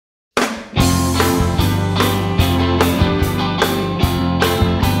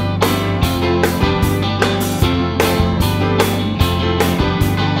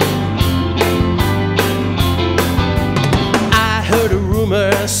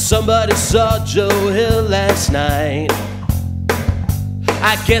Somebody saw Joe Hill last night.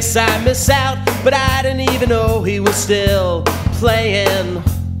 I guess I missed out, but I didn't even know he was still playing.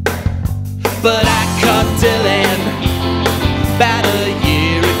 But I caught Dylan about a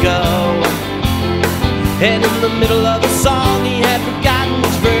year ago, and in the middle of a song he had forgotten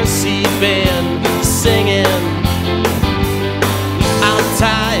which verse he'd been singing. I'm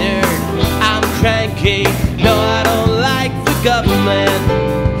tired, I'm cranky, no I don't like the government.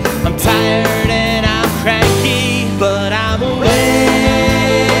 I'm tired and I'm cranky, but I'm away,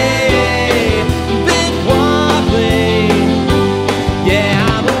 a bit wobbly. Yeah,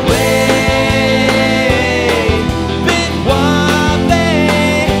 I'm away, a bit wobbly.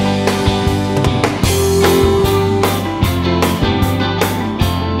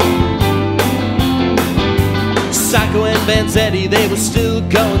 Psycho and Vanzetti, they were still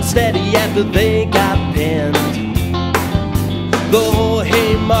going steady after they got pinned. The whole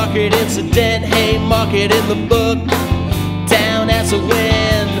Haymarket incident, Haymarket in the book, down as a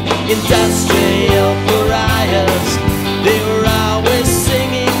wind. Industrial pariahs, they were always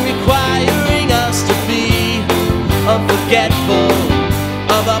singing, requiring us to be unforgetful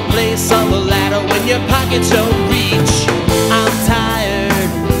of a place on the ladder when your pockets don't reach. I'm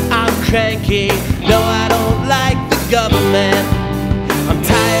tired, I'm cranky, no I don't like the government.